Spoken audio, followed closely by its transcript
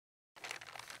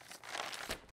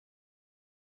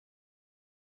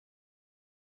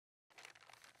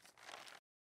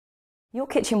Your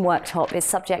kitchen worktop is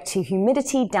subject to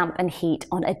humidity, damp and heat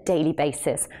on a daily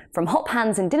basis, from hot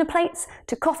pans and dinner plates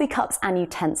to coffee cups and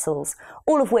utensils,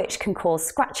 all of which can cause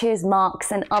scratches,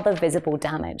 marks and other visible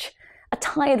damage. A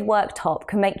tired worktop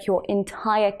can make your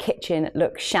entire kitchen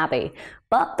look shabby,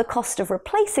 but the cost of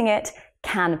replacing it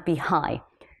can be high.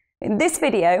 In this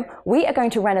video, we are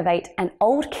going to renovate an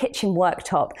old kitchen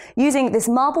worktop using this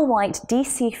marble white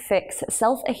DC Fix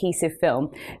self-adhesive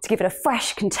film to give it a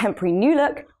fresh, contemporary new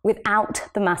look without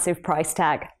the massive price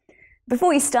tag. Before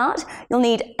we start, you'll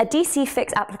need a DC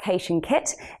Fix application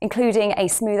kit, including a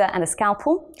smoother and a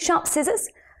scalpel, sharp scissors,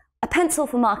 a pencil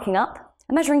for marking up,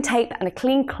 a measuring tape and a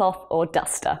clean cloth or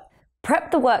duster.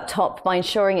 Prep the worktop by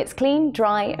ensuring it's clean,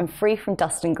 dry and free from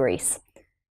dust and grease.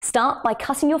 Start by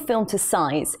cutting your film to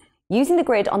size, using the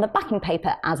grid on the backing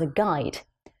paper as a guide.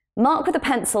 Mark with a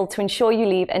pencil to ensure you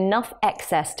leave enough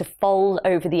excess to fold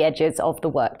over the edges of the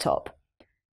worktop.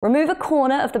 Remove a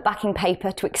corner of the backing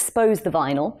paper to expose the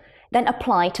vinyl, then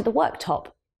apply to the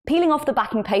worktop, peeling off the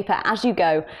backing paper as you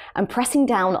go and pressing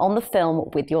down on the film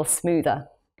with your smoother.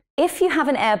 If you have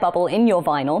an air bubble in your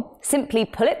vinyl, simply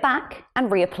pull it back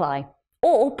and reapply,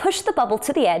 or push the bubble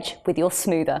to the edge with your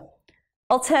smoother.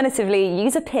 Alternatively,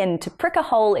 use a pin to prick a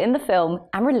hole in the film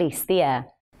and release the air.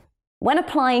 When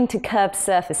applying to curved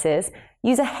surfaces,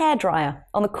 use a hairdryer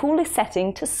on the coolest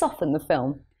setting to soften the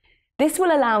film. This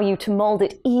will allow you to mold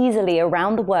it easily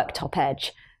around the worktop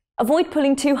edge. Avoid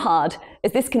pulling too hard,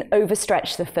 as this can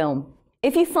overstretch the film.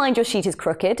 If you find your sheet is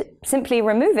crooked, simply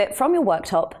remove it from your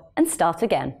worktop and start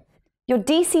again. Your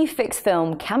DC Fix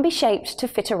film can be shaped to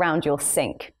fit around your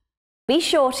sink. Be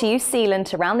sure to use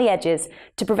sealant around the edges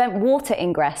to prevent water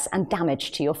ingress and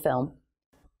damage to your film.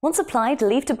 Once applied,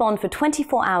 leave to bond for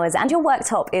 24 hours and your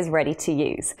worktop is ready to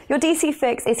use. Your DC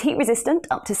Fix is heat resistant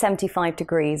up to 75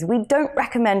 degrees. We don't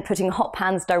recommend putting hot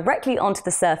pans directly onto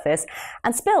the surface,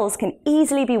 and spills can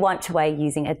easily be wiped away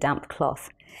using a damp cloth.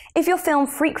 If your film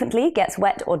frequently gets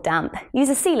wet or damp, use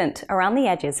a sealant around the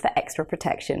edges for extra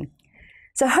protection.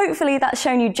 So hopefully that's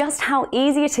shown you just how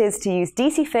easy it is to use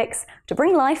DC Fix to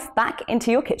bring life back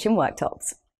into your kitchen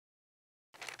worktops.